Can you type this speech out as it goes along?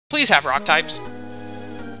Please have rock types.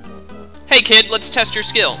 Hey kid, let's test your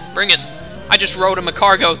skill. Bring it. I just rode a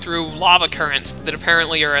Macargo through lava currents that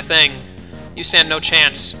apparently are a thing. You stand no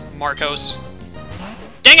chance, Marcos.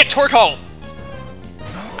 Dang it, Torkoal!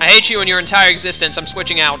 I hate you and your entire existence. I'm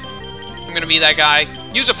switching out. I'm gonna be that guy.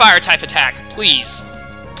 Use a fire type attack, please.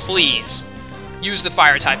 Please. Use the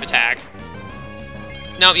fire type attack.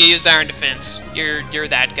 Nope, you used Iron Defense. You're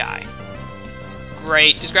that guy.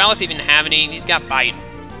 Great. Does Growlithe even have any? He's got Bite.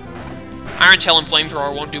 Iron Tail and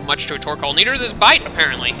Flamethrower won't do much to a Torkoal. Neither does Bite,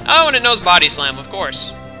 apparently. Oh, and it knows Body Slam, of course.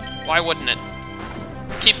 Why wouldn't it?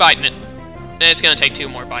 Keep biting it. And it's gonna take 2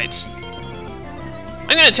 more bites. I'm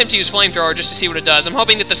gonna attempt to use Flamethrower just to see what it does. I'm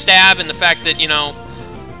hoping that the stab and the fact that, you know,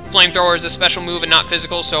 Flamethrower is a special move and not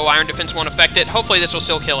physical, so Iron Defense won't affect it. Hopefully this will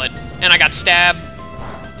still kill it. And I got Stab,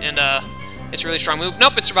 and it's a really strong move.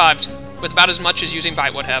 Nope, it survived, with about as much as using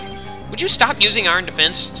Bite would have. Would you stop using Iron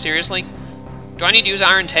Defense? Seriously? Do I need to use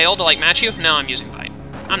Iron Tail to, like, match you? No, I'm using Bite.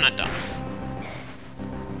 I'm not dumb.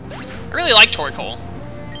 I really like Torkoal.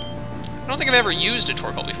 I don't think I've ever used a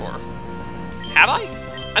Torkoal before. Have I?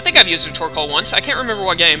 I think I've used a Torkoal once. I can't remember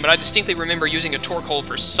what game, but I distinctly remember using a Torkoal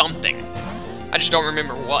for something. I just don't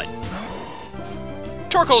remember what.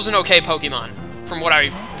 Torkoal's an okay Pokemon, from what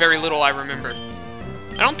very little I remember.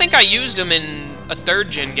 I don't think I used him in a 3rd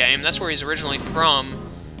gen game. That's where he's originally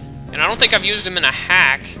from. And I don't think I've used him in a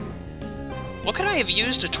hack. What could I have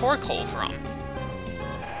used a Torkoal from?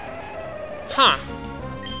 Huh.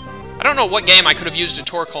 I don't know what game I could have used a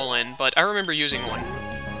Torkoal in, but I remember using one.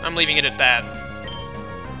 I'm leaving it at that.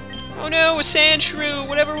 Oh no, a Sandshrew!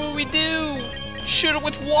 Whatever will we do? Shoot it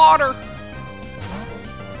with water!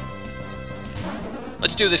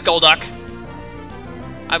 Let's do this, Golduck.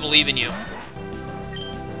 I believe in you.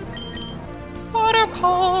 Water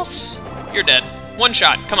Pulse! You're dead. One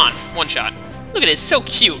shot. Come on, one shot. Look at it, it's so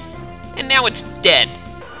cute. And now it's dead.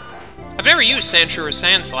 I've never used Sandshrew or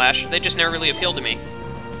Sandslash. They just never really appealed to me.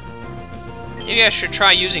 Maybe I should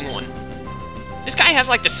try using one. This guy has,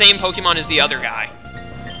 like, the same Pokemon as the other guy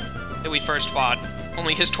that we first fought.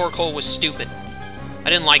 Only his Torkoal was stupid. I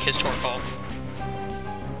didn't like his Torkoal.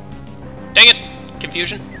 Dang it!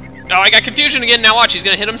 Confusion. Oh, I got Confusion again. Now watch, he's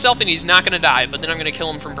gonna hit himself and he's not gonna die, but then I'm gonna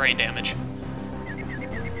kill him from brain damage.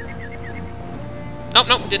 Nope,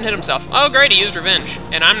 nope, didn't hit himself. Oh, great, he used Revenge.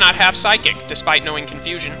 And I'm not half Psychic, despite knowing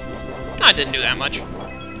Confusion. No, it didn't do that much.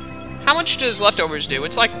 How much does Leftovers do?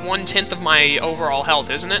 It's like 1/10 of my overall health,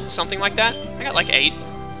 isn't it? Something like that? I got like 8.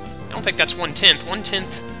 I don't think that's 1/10. 1/10...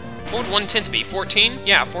 What would 1/10 be? 14?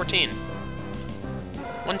 Yeah, 14.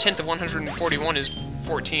 1/10 of 141 is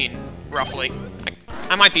 14, roughly.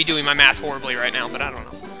 I might be doing my math horribly right now, but I don't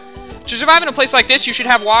know. To survive in a place like this, you should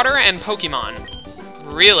have water and Pokemon.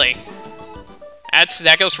 Really?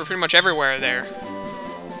 That goes for pretty much everywhere there.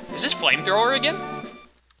 Is this Flamethrower again?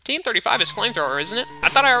 TM35 is Flamethrower, isn't it? I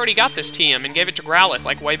thought I already got this TM and gave it to Growlithe,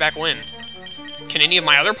 like, way back when. Can any of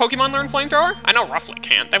my other Pokemon learn Flamethrower? I know Rufflet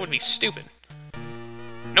can't. That would be stupid.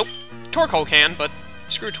 Nope. Torkoal can, but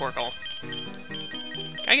screw Torkoal.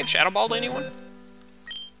 Can I give Shadow Ball to anyone?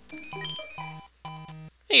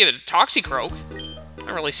 I give it to Toxicroak. I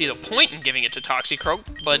don't really see the point in giving it to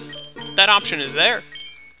Toxicroak, but that option is there.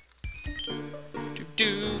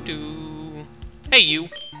 Do-do-do. Hey, you.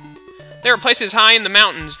 There are places high in the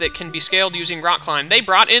mountains that can be scaled using Rock Climb. They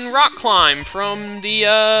brought in Rock Climb from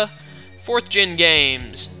the, 4th gen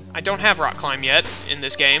games. I don't have Rock Climb yet in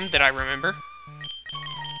this game that I remember.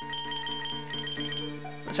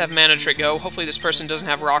 Let's have Mana Trick go. Hopefully this person doesn't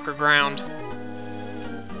have Rock or Ground.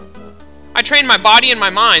 I trained my body and my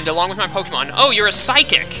mind along with my Pokemon. Oh, you're a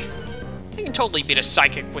Psychic! I can totally beat a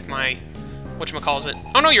Psychic with my... whatchamacallit.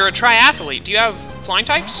 Oh no, you're a Triathlete. Do you have Flying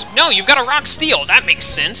types? No, you've got a Rock Steel. That makes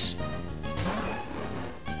sense.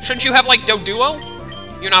 Shouldn't you have, like, Doduo?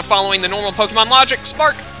 You're not following the normal Pokemon logic,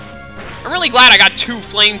 Spark! I'm really glad I got 2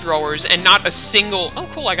 Flamethrowers and not a single... Oh,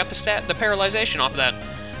 cool, I got the Paralyzation off of that.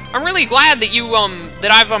 I'm really glad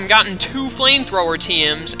that I've gotten 2 Flamethrower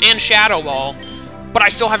TMs and Shadow Ball, but I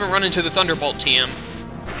still haven't run into the Thunderbolt TM.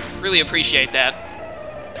 Really appreciate that.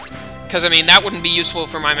 Because, I mean, that wouldn't be useful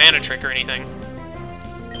for my Mana Trick or anything.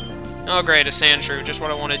 Oh, great, a Sandshrew, just what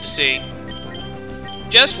I wanted to see.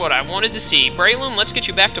 Just what I wanted to see. Breloom, let's get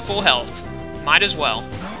you back to full health. Might as well.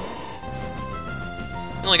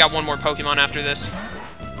 Only got 1 more Pokemon after this.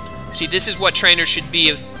 See, this is what trainers should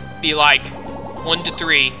be like. 1 to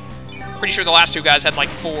 3. Pretty sure the last 2 guys had like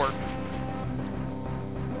 4.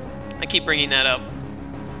 I keep bringing that up.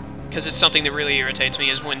 Because it's something that really irritates me,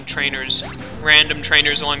 is when random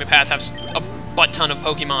trainers along the path have a butt-ton of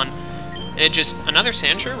Pokemon. And it just... Another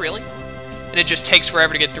Sandshrew, really? And it just takes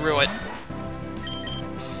forever to get through it.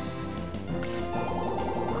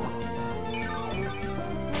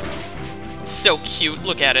 so cute.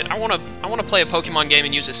 Look at it. I wanna play a Pokemon game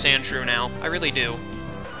and use a Sandshrew now. I really do.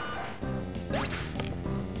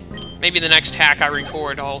 Maybe the next hack I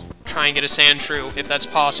record, I'll try and get a Sandshrew, if that's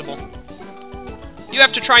possible. You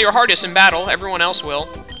have to try your hardest in battle. Everyone else will.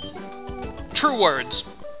 True words.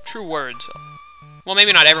 True words. Well,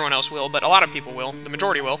 maybe not everyone else will, but a lot of people will. The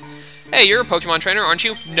majority will. Hey, you're a Pokemon trainer, aren't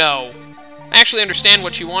you? No. I actually understand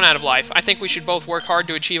what you want out of life. I think we should both work hard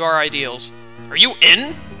to achieve our ideals. Are you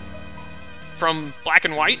in? From Black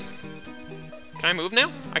and White? Can I move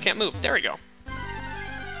now? I can't move. There we go.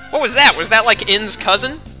 What was that? Was that like In's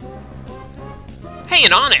cousin? Hey,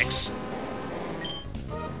 an Onix!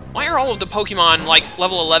 Why are all of the Pokemon like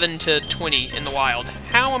level 11 to 20 in the wild?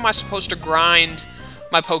 How am I supposed to grind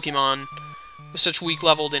my Pokemon with such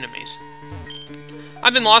weak-leveled enemies?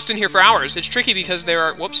 I've been lost in here for hours. It's tricky because there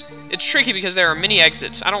are... Whoops. It's tricky because there are many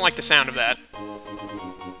exits. I don't like the sound of that.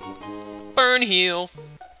 Burn heal.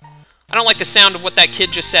 I don't like the sound of what that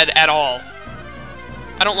kid just said at all.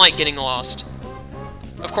 I don't like getting lost.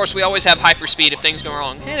 Of course, we always have hyperspeed if things go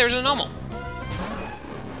wrong. Hey, there's a Numel.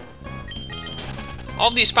 All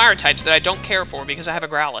of these fire types that I don't care for because I have a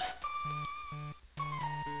Growlithe.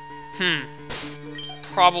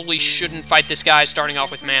 Probably shouldn't fight this guy starting off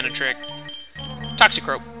with Mana Trick.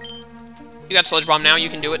 Toxicroak. You got Sludge Bomb now, you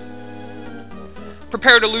can do it.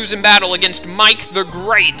 Prepare to lose in battle against Mike the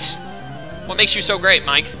Great. What makes you so great,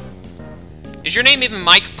 Mike? Is your name even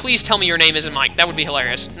Mike? Please tell me your name isn't Mike. That would be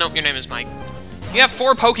hilarious. Nope, your name is Mike. You have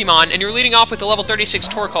 4 Pokemon, and you're leading off with the level 36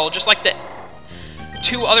 Torkoal, just like the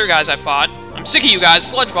 2 other guys I fought. I'm sick of you guys.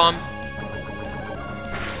 Sludge Bomb.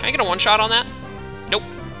 Can I get a one-shot on that? Nope.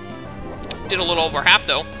 Did a little over half,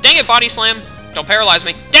 though. Dang it, Body Slam. Don't paralyze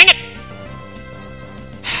me. Dang it!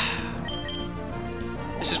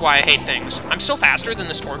 This is why I hate things. I'm still faster than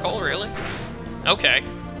this Torkoal, really? Okay.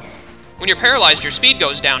 When you're paralyzed, your speed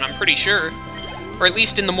goes down, I'm pretty sure. Or at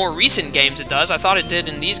least in the more recent games it does. I thought it did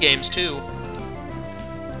in these games, too.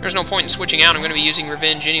 There's no point in switching out. I'm going to be using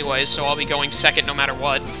Revenge anyways, so I'll be going second no matter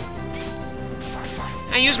what.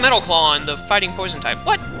 I use Metal Claw on the fighting poison type.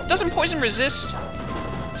 What? Doesn't poison resist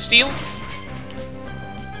steel?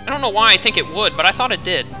 I don't know why I think it would, but I thought it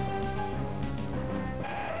did.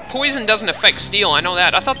 Poison doesn't affect steel, I know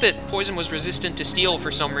that. I thought that poison was resistant to steel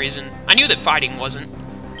for some reason. I knew that fighting wasn't.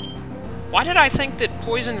 Why did I think that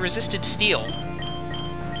poison resisted steel?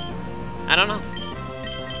 I don't know.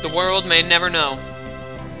 The world may never know.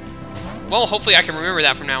 Well, hopefully I can remember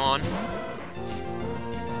that from now on.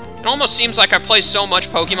 It almost seems like I play so much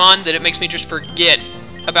Pokemon that it makes me just forget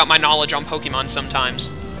about my knowledge on Pokemon sometimes.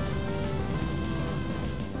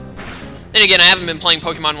 Then again, I haven't been playing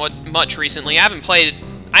Pokemon much recently. I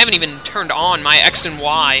haven't even turned on my X and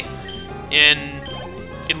Y in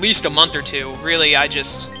at least a month or two. Really, I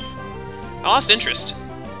lost interest.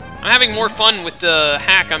 I'm having more fun with the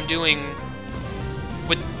hack I'm doing,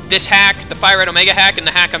 with this hack, the Fire Red Omega hack, and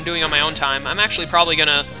the hack I'm doing on my own time. I'm actually probably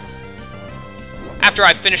gonna, after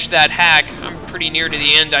I finish that hack, I'm pretty near to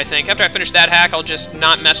the end, I think. After I finish that hack, I'll just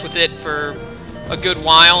not mess with it for a good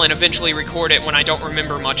while and eventually record it when I don't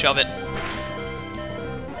remember much of it.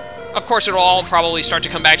 Of course, it'll all probably start to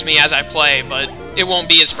come back to me as I play, but it won't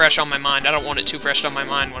be as fresh on my mind. I don't want it too fresh on my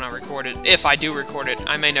mind when I record it. If I do record it,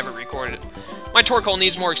 I may never record it. My Torkoal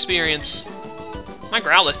needs more experience. My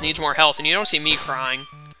Growlithe needs more health, and you don't see me crying.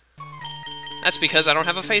 That's because I don't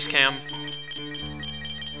have a face cam.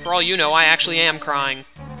 For all you know, I actually am crying.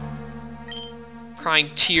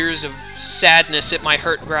 Crying tears of sadness at my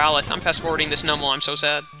hurt Growlithe. I'm fast-forwarding this Numel, I'm so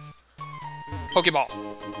sad. Pokeball.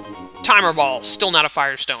 Timer Ball. Still not a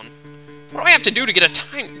Fire Stone. What do I have to do to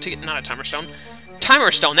get not a Timer Stone?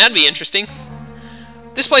 Timer Stone, that'd be interesting.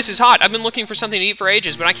 This place is hot. I've been looking for something to eat for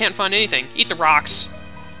ages, but I can't find anything. Eat the rocks.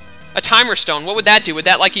 A Timer Stone, what would that do? Would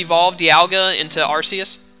that, like, evolve Dialga into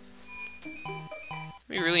Arceus? That'd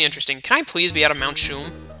be really interesting. Can I please be out of Mount Shum?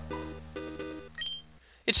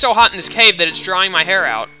 It's so hot in this cave that it's drying my hair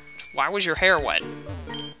out. Why was your hair wet?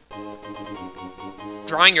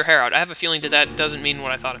 Drying your hair out. I have a feeling that that doesn't mean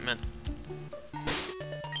what I thought it meant.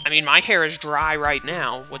 I mean, my hair is dry right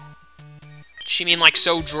now. Would she mean, like,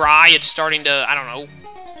 so dry it's starting to... I don't know.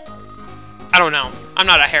 I don't know. I'm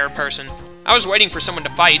not a hair person. I was waiting for someone to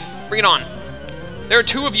fight. Bring it on. There are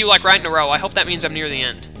 2 of you, like, right in a row. I hope that means I'm near the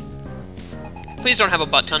end. Please don't have a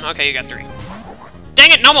butt ton. Okay, you got 3.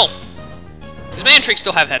 Dang it, Numel! Does Mantrick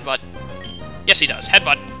still have Headbutt? Yes, he does.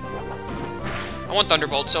 Headbutt. I want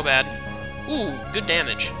Thunderbolt so bad. Ooh, good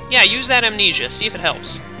damage. Yeah, use that Amnesia. See if it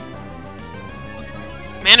helps.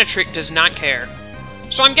 Manitrick does not care.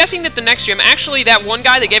 So I'm guessing that the next gym... Actually, that one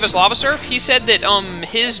guy that gave us Lava Surf, he said that,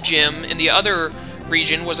 his gym in the other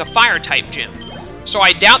region was a Fire-type gym. So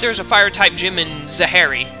I doubt there's a fire-type gym in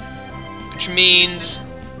Zahari. Which means...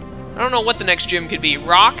 I don't know what the next gym could be.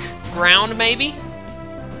 Rock? Ground, maybe?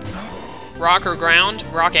 Rock or ground?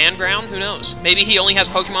 Rock and ground? Who knows? Maybe he only has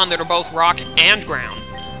Pokemon that are both rock and ground.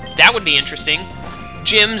 That would be interesting.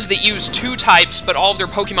 Gyms that use 2 types, but all of their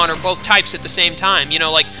Pokemon are both types at the same time. You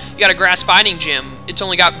know, like, you got a grass fighting gym. It's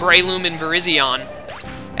only got Breloom and Virizion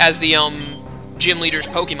as the, gym leader's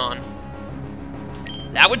Pokemon.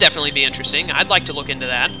 That would definitely be interesting. I'd like to look into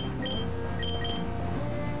that.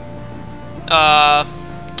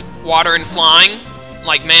 Water and flying,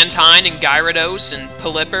 like Mantine and Gyarados and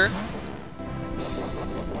Pelipper.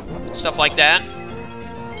 Stuff like that.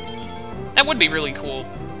 That would be really cool.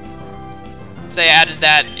 If they added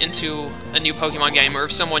that into a new Pokemon game, or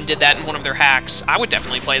if someone did that in one of their hacks, I would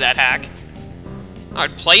definitely play that hack. I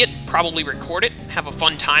would play it, probably record it, have a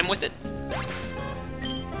fun time with it.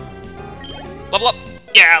 Level up!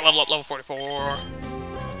 Yeah, level up, level 44.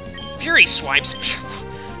 Fury Swipes?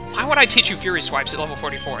 Why would I teach you Fury Swipes at level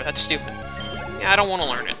 44? That's stupid. Yeah, I don't want to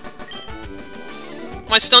learn it.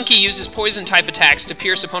 My Stunky uses Poison-type attacks to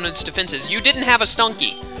pierce opponents' defenses. You didn't have a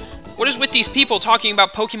Stunky! What is with these people talking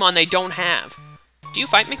about Pokemon they don't have? Do you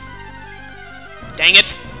fight me? Dang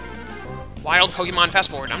it! Wild Pokemon, fast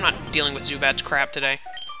forward. I'm not dealing with Zubat's crap today.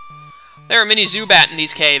 There are many Zubat in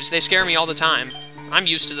these caves. They scare me all the time. I'm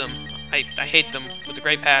used to them. I hate them with a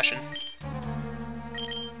great passion.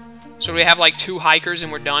 So do we have like 2 hikers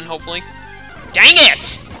and we're done, hopefully? Dang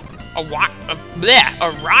it! A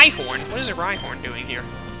Rhyhorn? What is a Rhyhorn doing here?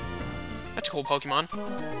 That's a cool Pokemon.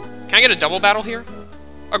 Can I get a double battle here?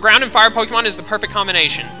 A ground and fire Pokemon is the perfect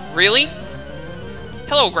combination. Really?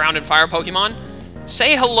 Hello, ground and fire Pokemon.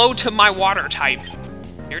 Say hello to my water type.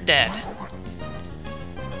 You're dead.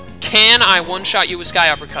 Can I one-shot you with Sky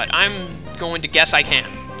Uppercut? I'm going to guess I can.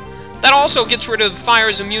 That also gets rid of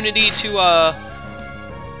Fire's immunity to,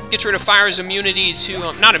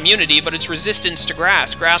 not immunity, but its resistance to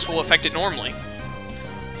grass. Grass will affect it normally.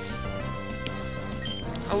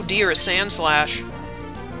 Oh dear, a Sand Slash.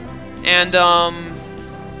 And,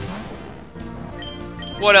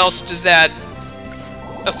 what else does that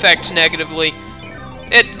affect negatively?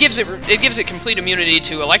 It gives it complete immunity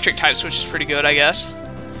to electric types, which is pretty good, I guess.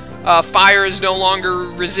 Fire is no longer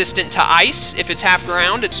resistant to ice. If it's half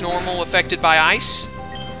ground, it's normal affected by ice.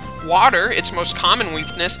 Water, its most common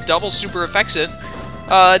weakness, double super affects it.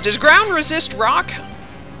 Does ground resist rock?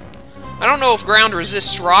 I don't know if ground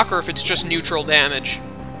resists rock or if it's just neutral damage.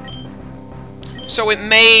 So it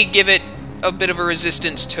may give it a bit of a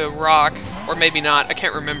resistance to rock, or maybe not, I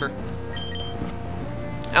can't remember.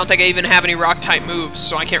 I don't think I even have any rock-type moves,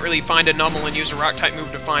 so I can't really find a Numel and use a rock-type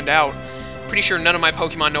move to find out. Pretty sure none of my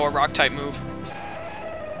Pokemon know a rock-type move.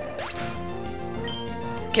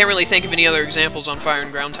 Can't really think of any other examples on fire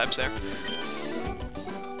and ground types there.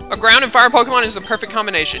 A ground and fire Pokemon is the perfect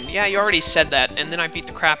combination. Yeah, you already said that, and then I beat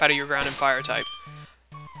the crap out of your ground and fire type.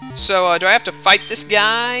 So, do I have to fight this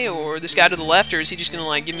guy, or this guy to the left, or is he just gonna,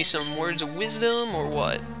 like, give me some words of wisdom, or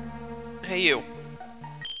what? Hey, you.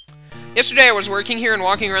 Yesterday I was working here and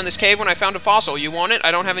walking around this cave when I found a fossil. You want it?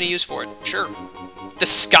 I don't have any use for it. Sure. The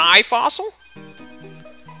Sky Fossil?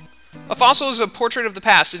 A fossil is a portrait of the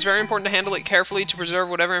past. It's very important to handle it carefully to preserve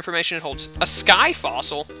whatever information it holds. A Sky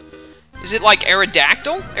Fossil? Is it like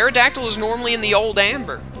Aerodactyl? Aerodactyl is normally in the Old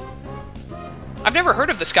Amber. I've never heard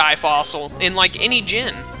of the Sky Fossil in, like, any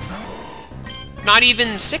gen. Not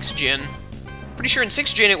even 6th gen. Pretty sure in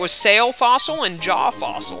 6th gen it was Sail Fossil and Jaw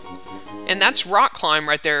Fossil. And that's Rock Climb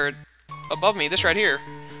right there above me, this right here.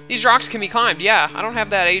 These rocks can be climbed, yeah. I don't have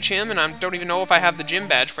that HM, and I don't even know if I have the gym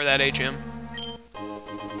badge for that HM.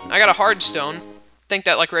 I got a Hard Stone. Think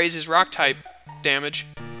that, like, raises rock-type damage.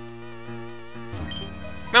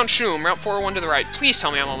 Mount Shroom, Route 401 to the right. Please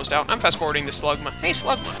tell me I'm almost out. I'm fast-forwarding to Slugma. Hey,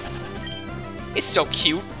 Slugma. It's so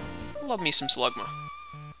cute. I love me some Slugma.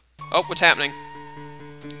 Oh, what's happening?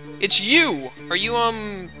 It's you! Are you,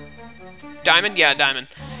 Diamond? Yeah, Diamond.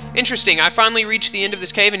 Interesting, I finally reached the end of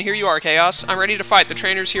this cave, and here you are, Chaos. I'm ready to fight. The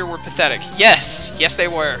trainers here were pathetic. Yes! Yes, they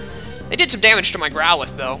were. They did some damage to my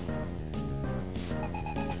Growlithe, though.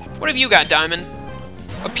 What have you got, Diamond?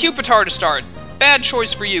 A Pupitar to start. Bad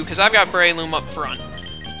choice for you, because I've got Breloom up front.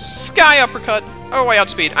 Sky Uppercut. Oh, I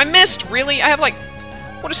outspeed. I missed! Really? I have, like...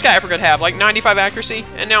 What does Sky Uppercut have? Like 95 accuracy?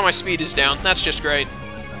 And now my speed is down. That's just great.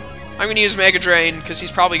 I'm going to use Mega Drain, because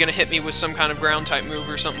he's probably going to hit me with some kind of ground-type move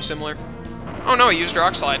or something similar. Oh no, I used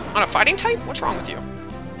Rock Slide. On a fighting type? What's wrong with you?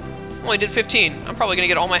 Only did 15. I'm probably going to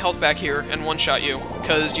get all my health back here and one-shot you,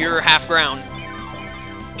 because you're half ground.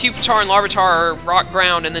 Pupitar and Larvitar are rock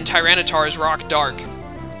ground, and then Tyranitar is rock dark.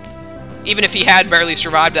 Even if he had barely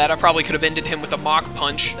survived that, I probably could have ended him with a Mach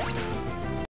Punch.